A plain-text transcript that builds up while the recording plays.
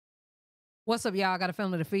What's up, y'all? I got a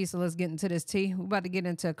film of the feast, so let's get into this tea. We're about to get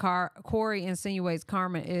into Corey insinuates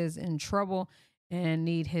Carmen is in trouble and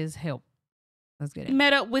need his help. Let's get it.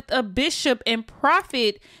 Met up with a bishop and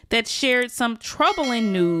prophet that shared some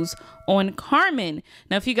troubling news on Carmen.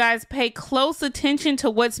 Now, if you guys pay close attention to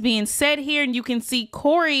what's being said here, and you can see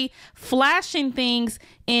Corey flashing things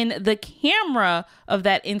in the camera of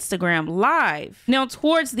that Instagram live. Now,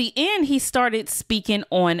 towards the end, he started speaking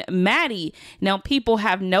on Maddie. Now, people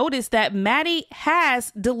have noticed that Maddie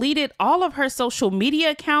has deleted all of her social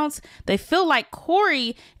media accounts. They feel like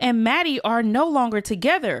Corey and Maddie are no longer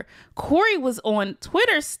together. Corey was on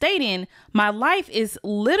Twitter stating, "My life is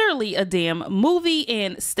literally a damn movie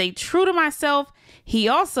and stay true to myself." He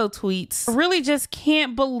also tweets, "Really just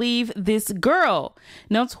can't believe this girl."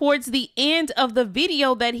 Now, towards the end of the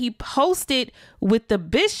video that he posted with the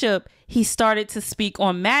bishop, he started to speak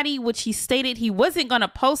on Maddie, which he stated he wasn't going to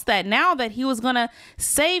post that now, that he was going to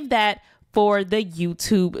save that for the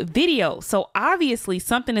YouTube video. So obviously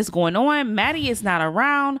something is going on. Maddie is not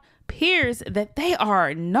around. Appears that they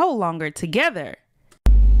are no longer together.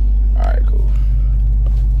 All right, cool.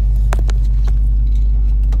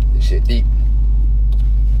 This shit deep.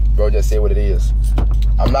 Bro, just say what it is.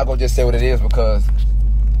 I'm not gonna just say what it is because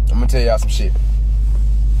I'm gonna tell y'all some shit.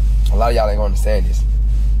 A lot of y'all ain't gonna understand this.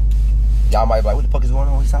 Y'all might be like, what the fuck is going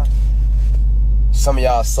on with y'all? Some of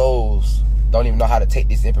y'all souls don't even know how to take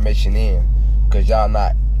this information in because y'all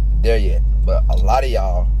not there yet. But a lot of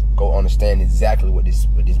y'all go understand exactly what this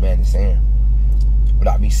man is saying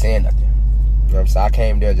without me saying nothing. You know what I'm saying? I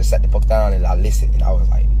came there, just sat the fuck down and I listened and I was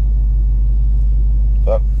like,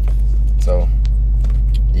 fuck. So,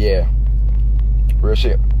 yeah. Real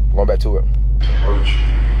shit. Going back to it. Hurt you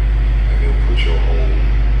and then put your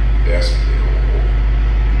whole destiny on hold.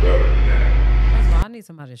 You better than that. First of all, I need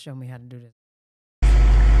somebody to show me how to do this. You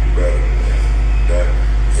better than that. That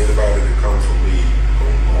anybody that comes from me, the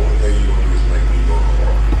only thing you gonna do is make me go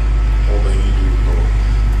hard. The only thing you do is go.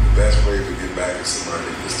 The best way to get back at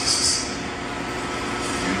somebody is to succeed.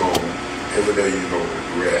 You know, every day you gonna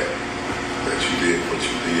regret that you did what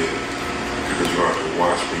you did because you have to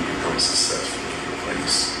watch me become successful in your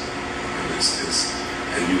face.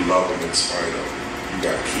 And you love them in spite of it. You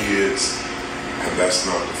got kids, and that's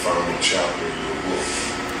not the final chapter in your book.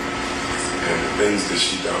 And the things that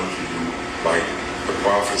she done for you, like the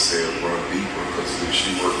prophet said, run deeper, because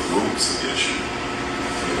she worked roots against you.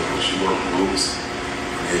 You know, she worked roots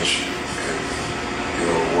against you, and you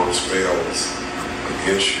know, worked spells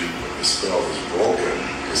against you. But the spell is broken.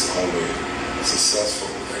 It's only successful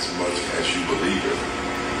as much as you believe it.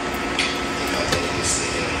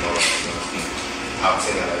 I'll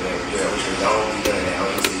say that again. Yeah, which was don't be done now.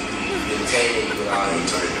 You tell you all you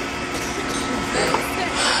tell you.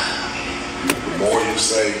 The more you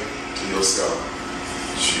say to yourself,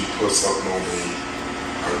 she put something on me,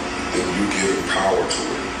 then you give power to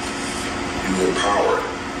it. You empower it.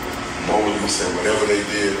 The moment you say whatever they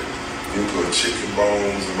did, you put chicken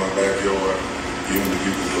bones in my backyard, you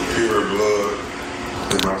can put pure blood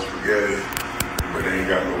in my spaghetti, but they ain't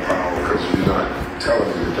got no power because you're not telling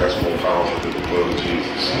me that that's more powerful than the blood of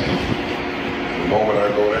Jesus. The moment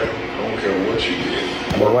I go there, I don't care what you did.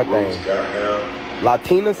 What thing?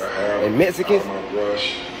 Latinas and Mexicans,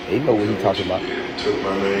 they know what he's talking about. He took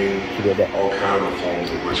my name, all kinds of forms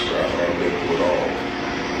of witchcraft, I didn't do it all.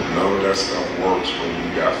 None of that stuff works when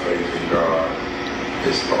you got faith in God.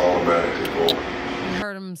 It's automatically broken. You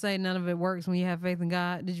heard him say none of it works when you have faith in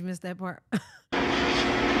God. Did you miss that part?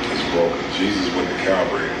 It's broken. Jesus went to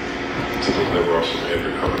Calvary to deliver us from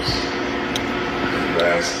every curse. And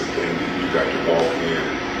that's the thing that you got to walk in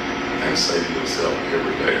and say to yourself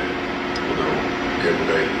every day. You know, every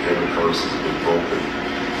day, every curse has been broken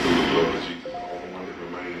through the blood of Jesus. The only one that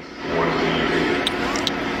remains is the one that's in your head.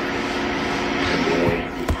 And the one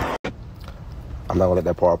you do power. I'm not gonna let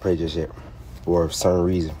that part play just yet, for a certain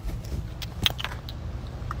reason.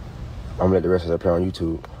 I'm gonna let the rest of that play on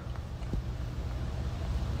YouTube.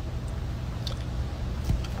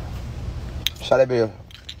 Shout that bill.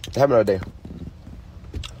 Have another day.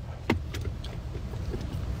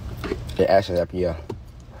 It actually happened, yeah.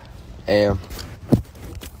 And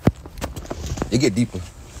it get deeper.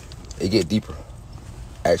 It get deeper.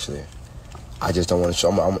 Actually, I just don't want to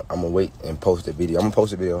show. I'm gonna wait and post the video. I'm gonna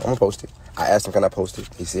post the video. I'm gonna post it. I asked him, can I post it?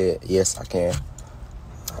 He said, yes, I can.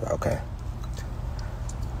 I'm like, okay.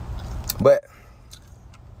 But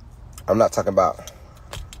I'm not talking about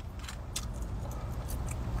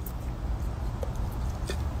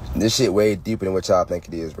this shit way deeper than what y'all think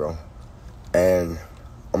it is, bro. And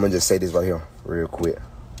I'm gonna just say this right here real quick.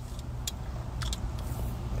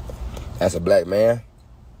 As a black man,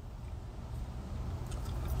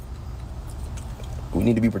 We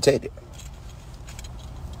need to be protected.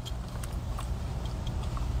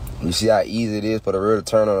 You see how easy it is for the real to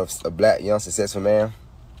turn on a black, young, successful man?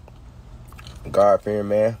 A God-fearing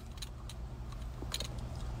man?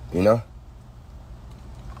 You know?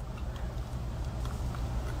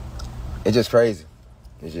 It's just crazy.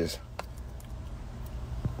 It's just...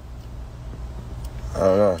 I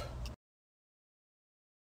don't know.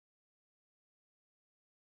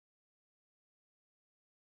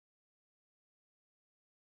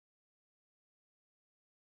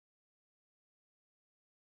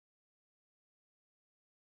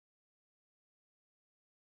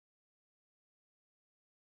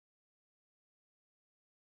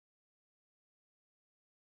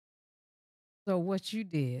 So what you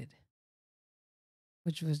did,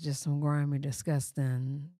 which was just some grimy,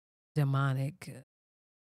 disgusting, demonic,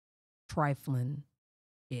 trifling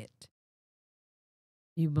shit,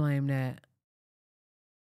 you blame that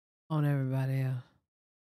on everybody else.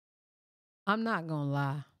 I'm not gonna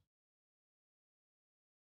lie.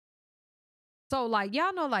 So, like,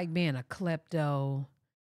 y'all know, like, being a klepto,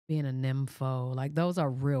 being a nympho, like, those are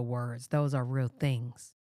real words. Those are real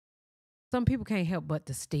things. Some people can't help but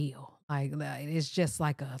to steal. Like, it's just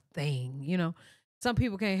like a thing, you know? Some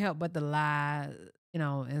people can't help but to lie, you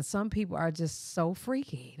know? And some people are just so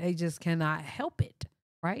freaky. They just cannot help it,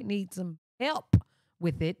 right? Need some help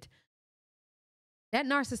with it. That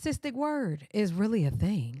narcissistic word is really a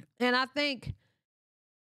thing. And I think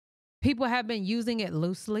people have been using it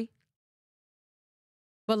loosely.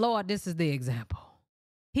 But Lord, this is the example.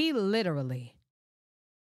 He literally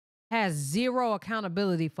has zero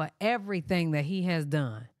accountability for everything that he has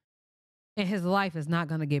done. And his life is not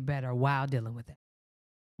going to get better while dealing with it.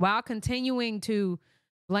 While continuing to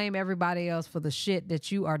blame everybody else for the shit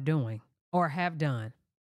that you are doing or have done.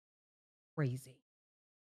 Crazy.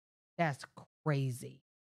 That's crazy.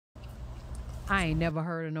 I ain't never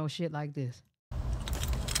heard of no shit like this.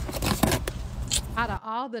 Out of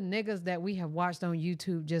all the niggas that we have watched on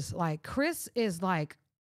YouTube, just like Chris is like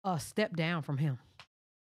a step down from him.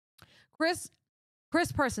 Chris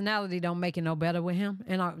personality don't make it no better with him.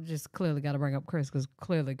 And I just clearly got to bring up Chris because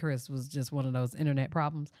clearly Chris was just one of those internet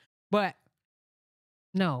problems. But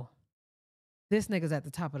no, this nigga's at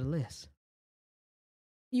the top of the list.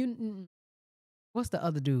 What's the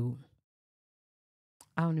other dude?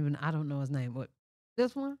 I don't know his name. What?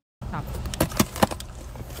 This one? Top.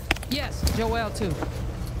 Yes, Joel too.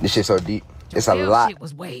 This shit's so deep. It's a Joel lot. Shit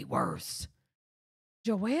was way worse.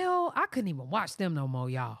 Joel, I couldn't even watch them no more,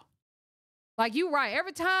 y'all. Like, you right.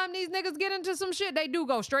 Every time these niggas get into some shit, they do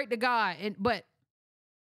go straight to God. But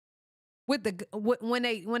with when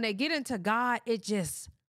they get into God, it just,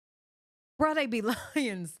 bro, they be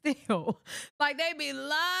lying still. Like, they be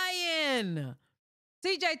lying.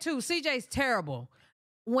 CJ too. CJ's terrible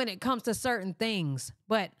when it comes to certain things,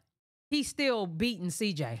 but he's still beating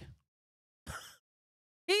CJ.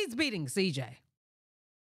 He's beating CJ.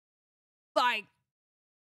 Like,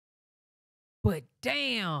 but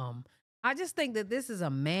damn, I just think that this is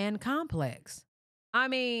a man complex. I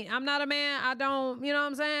mean, I'm not a man. I don't, you know what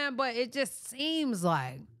I'm saying? But it just seems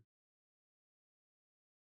like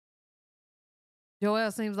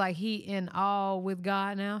Joel seems like he in all with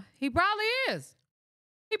God now. He probably is.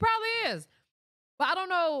 He probably is. But I don't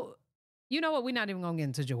know. You know what? We're not even gonna get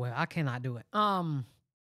into Joel. I cannot do it.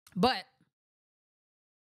 But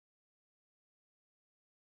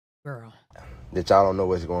girl, That y'all don't know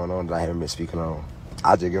what's going on that I haven't been speaking on.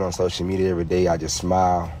 I just get on social media every day. I just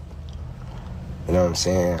smile. You know what I'm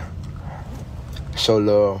saying? Show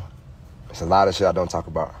love. There's a lot of shit I don't talk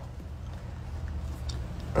about.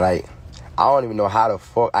 Like, I don't even know how the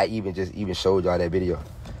fuck I even showed y'all that video.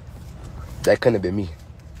 That couldn't have been me.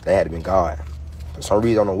 That had to been God. For some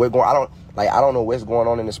reason, I don't know what's going on. I don't know what's going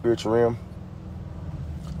on in the spiritual realm.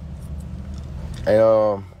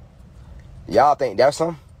 And y'all think that's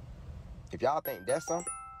something? If y'all think that's something,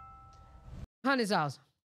 honey sauce.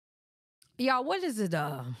 Y'all, what is it?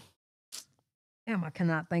 Damn, I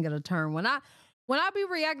cannot think of the term. When I be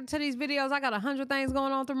reacting to these videos, I got 100 things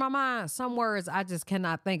going on through my mind. Some words I just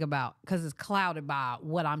cannot think about because it's clouded by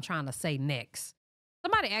what I'm trying to say next.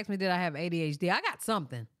 Somebody asked me, did I have ADHD? I got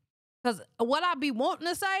something. Because what I be wanting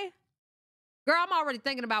to say, girl, I'm already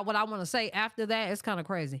thinking about what I want to say after that. It's kind of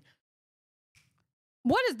crazy.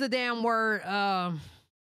 What is the damn word?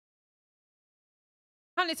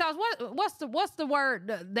 Honey sauce, what's the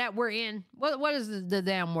word that we're in? What is the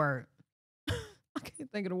damn word? I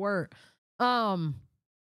can't think of the word. Y'all,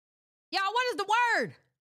 what is the word?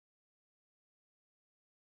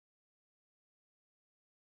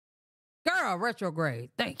 Girl, retrograde.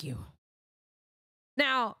 Thank you.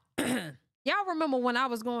 Now, Y'all remember when I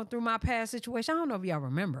was going through my past situation? I don't know if y'all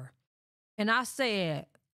remember. And I said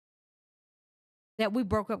that we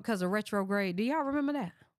broke up because of retrograde. Do y'all remember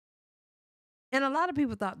that? And a lot of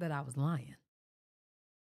people thought that I was lying.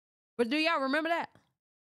 But do y'all remember that?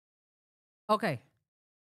 Okay.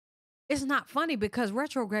 It's not funny because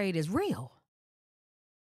retrograde is real.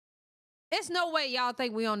 It's no way y'all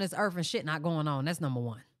think we on this earth and shit not going on. That's number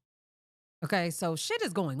one. Okay, so shit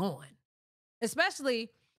is going on. Especially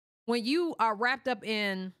when you are wrapped up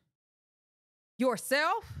in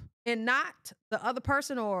yourself and not the other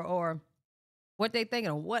person or what they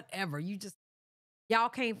thinking or whatever. Y'all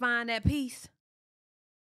can't find that peace.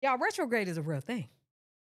 Y'all, retrograde is a real thing.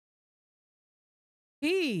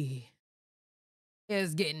 He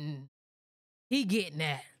getting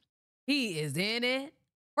that. He is in it.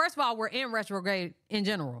 First of all, we're in retrograde in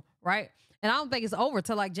general, right? And I don't think it's over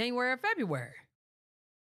till like January or February.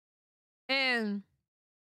 And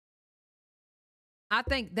I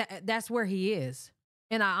think that's where he is.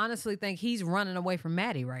 And I honestly think he's running away from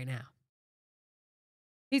Maddie right now.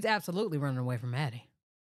 He's absolutely running away from Maddie.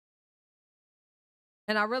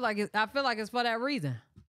 And I feel like it's for that reason.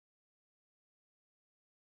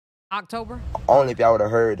 October? Only if y'all would have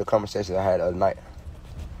heard the conversation I had the other night.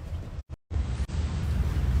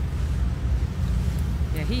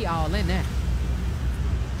 Yeah, he all in that.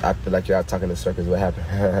 I feel like y'all talking in circles. What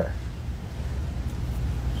happened?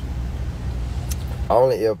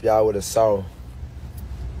 Only if y'all would have saw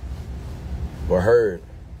or heard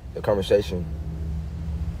the conversation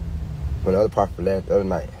when the other prophet left the other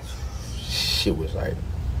night. Shit was like,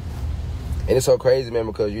 and it's so crazy, man,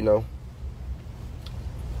 because you know,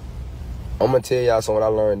 I'm gonna tell y'all something I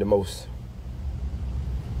learned the most.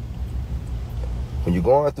 When you're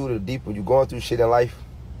going through the deep, when you're going through shit in life,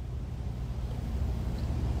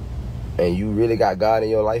 and you really got God in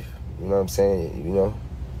your life, you know what I'm saying? You know,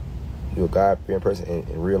 you're a God-fearing person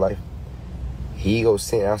in real life. He gonna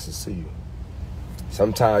send answers to you.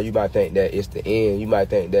 Sometimes you might think that it's the end. You might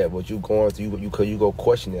think that what you going through, you go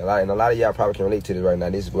question it a lot. And a lot of y'all probably can relate to this right now.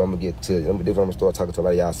 This is what I'm gonna get to. This is what I'm gonna start talking to a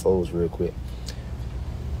lot of y'all souls real quick.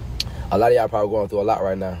 A lot of y'all probably going through a lot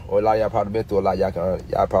right now, or a lot of y'all probably been through a lot.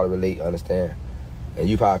 Y'all probably relate, understand, and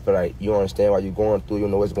you probably feel like you don't understand why you're going through. You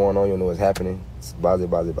don't know what's going on. You don't know what's happening. It's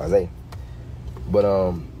blasé. But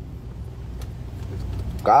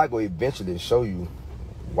God will eventually show you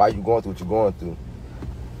why you're going through what you're going through.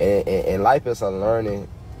 And life is a learning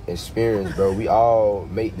experience, bro. We all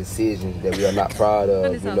make decisions that we are not proud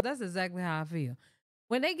of. That's exactly how I feel.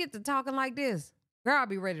 When they get to talking like this, girl, I'll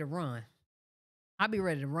be ready to run.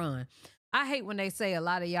 I hate when they say a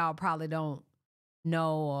lot of y'all probably don't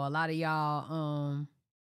know, or a lot of y'all,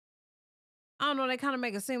 I don't know, they kind of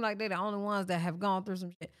make it seem like they're the only ones that have gone through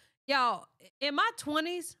some shit. Y'all, in my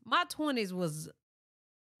 20s was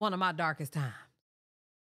one of my darkest times.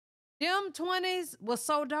 Them 20s was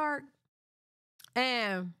so dark.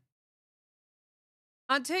 And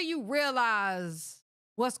until you realize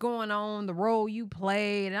what's going on, the role you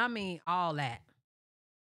played, I mean, all that.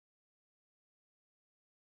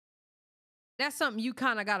 That's something you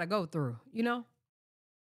kind of got to go through, you know?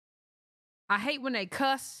 I hate when they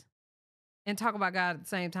cuss and talk about God at the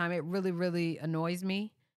same time. It really, really annoys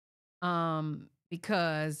me.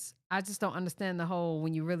 Because I just don't understand the whole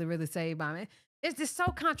when you really, really say about me. It's just so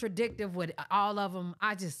contradictory with all of them.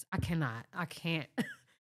 I cannot. I can't.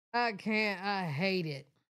 I hate it.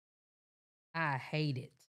 I hate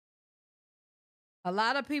it. A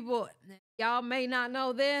lot of people, y'all may not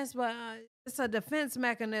know this, but it's a defense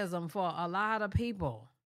mechanism for a lot of people.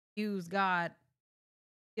 Use God,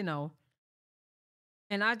 you know.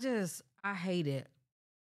 And I hate it.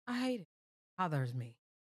 I hate it. It bothers me.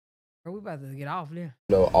 Bro, we about to get off there.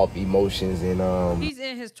 You know, off emotions and He's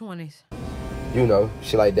in his 20s. You know,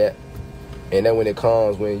 shit like that. And then when it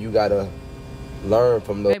comes, when you gotta learn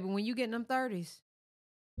from those. Baby, when you get in them 30s,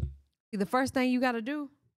 the first thing you gotta do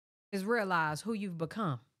is realize who you've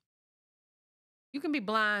become. You can be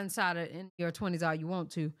blindsided in your 20s all you want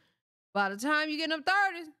to. By the time you get in them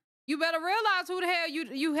 30s, you better realize who the hell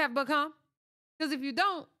you have become. Because if you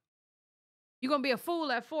don't, you're gonna be a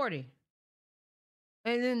fool at 40.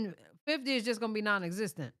 And then 50 is just gonna be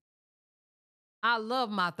non-existent. I love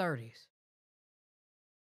my 30s.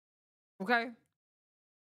 Okay?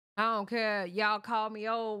 I don't care. Y'all call me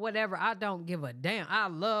old, whatever. I don't give a damn. I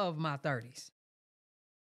love my 30s.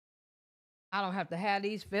 I don't have to have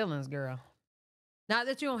these feelings, girl. Not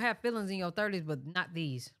that you don't have feelings in your 30s, but not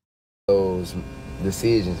these. Those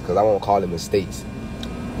decisions, because I won't call them mistakes.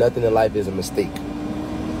 Nothing in life is a mistake.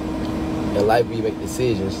 In life, we make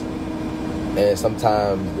decisions, and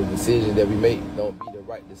sometimes the decisions that we make don't be the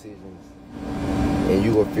right decisions And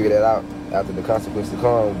you gonna figure that out after the consequences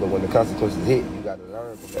come. But when the consequences hit, you gotta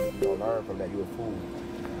learn from that. If you don't learn from that, you a fool.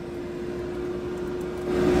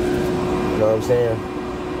 You know what I'm saying?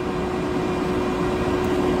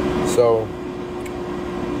 So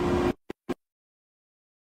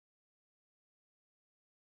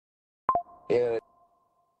yeah,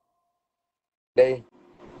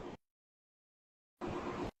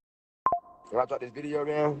 when I drop this video,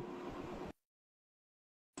 man,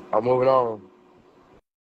 I'm moving on.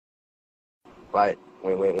 Like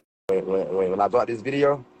when I drop this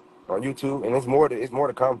video on YouTube, and it's more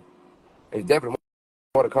to come. It's definitely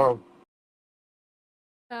more to come.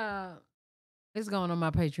 It's going on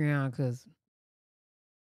my Patreon because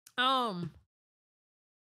y'all,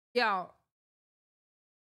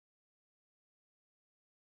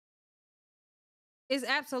 it's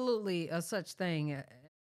absolutely a such thing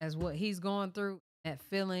as what he's going through, that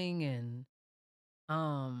feeling and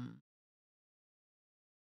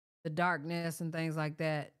the darkness and things like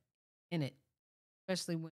that in it,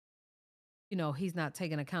 especially when he's not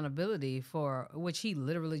taking accountability for which he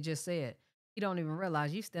literally just said. You don't even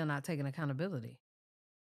realize you still not taking accountability.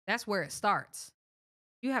 That's where it starts.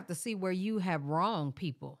 You have to see where you have wronged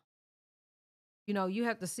people. You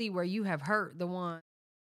have to see where you have hurt the one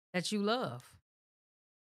that you love.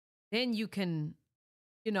 Then you can,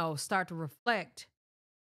 start to reflect.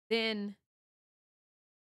 Then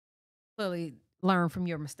clearly learn from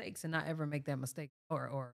your mistakes and not ever make that mistake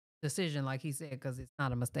or decision like he said, because it's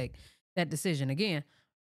not a mistake. That decision again.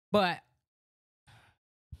 But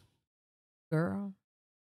girl,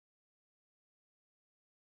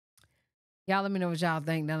 y'all let me know what y'all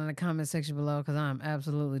think down in the comment section below, because I'm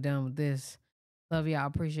absolutely done with this. Love y'all.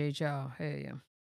 Appreciate y'all. Hell yeah.